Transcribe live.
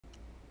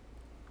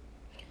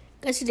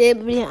Guess today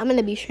I'm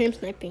gonna be shrimp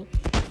sniping.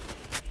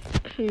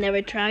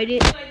 Never tried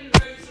it.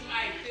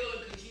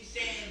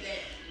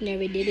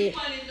 Never did it.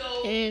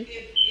 And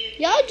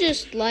y'all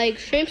just like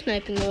shrimp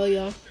sniping though,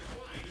 y'all.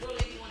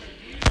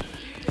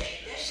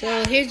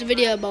 So here's the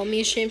video about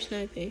me shrimp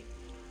sniping.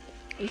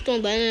 I'm just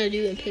gonna land on a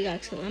dude and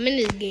pickaxe him. I'm in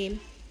this game.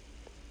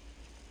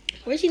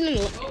 Where's he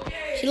landing?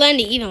 He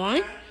landing the even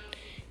line?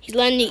 He's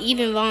landing the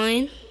even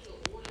line.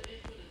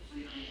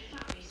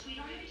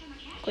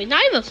 Wait,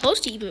 not even close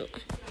to even.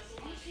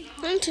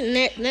 I'm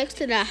next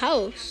to that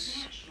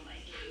house.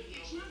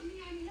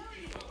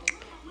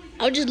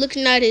 I was just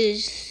looking at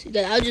his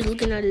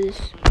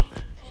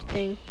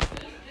thing.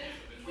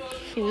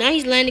 Now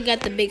he's landing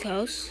at the big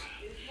house.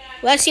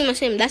 Well, I see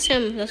him. That's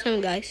him. That's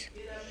him, guys.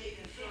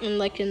 And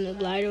like in the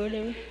glider or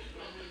whatever.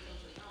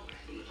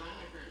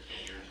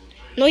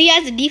 No, he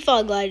has the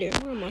default glider.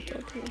 What am I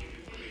talking about?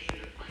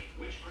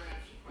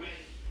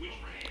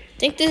 I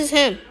think this is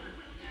him.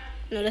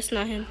 No, that's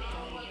not him.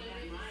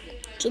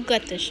 Look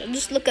at this.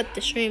 Just look at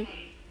the stream.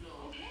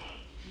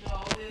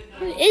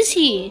 Where is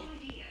he?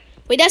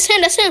 Wait, that's him.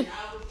 That's him.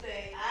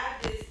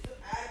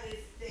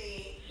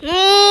 No,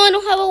 I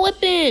don't have a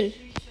weapon.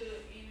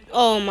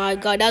 Oh my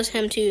god, that's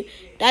him too.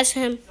 That's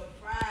him.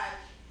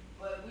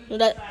 No,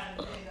 that's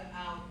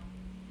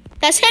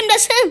him.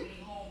 That's him.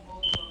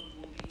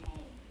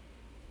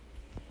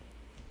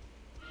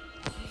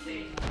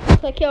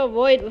 I killed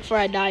Void before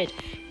I died.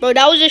 Bro,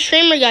 that was a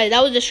streamer, guys.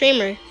 That was a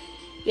streamer.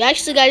 We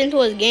actually got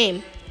into his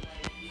game.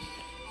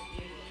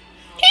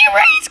 He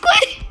raised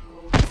quick.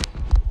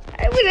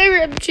 I would never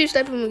have to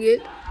step him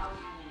again.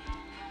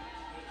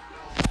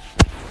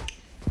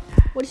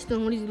 What is he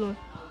doing? What is he doing?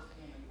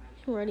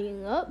 He's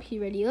readying up. He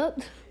ready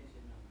up.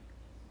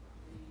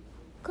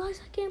 Guys,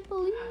 I can't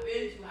believe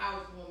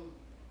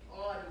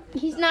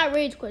he's not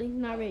rage quitting.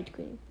 He's not rage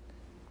quitting.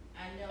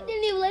 He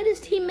didn't even let his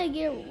teammate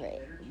get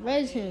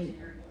res him.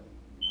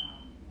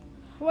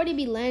 Where'd he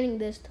be landing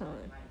this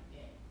time?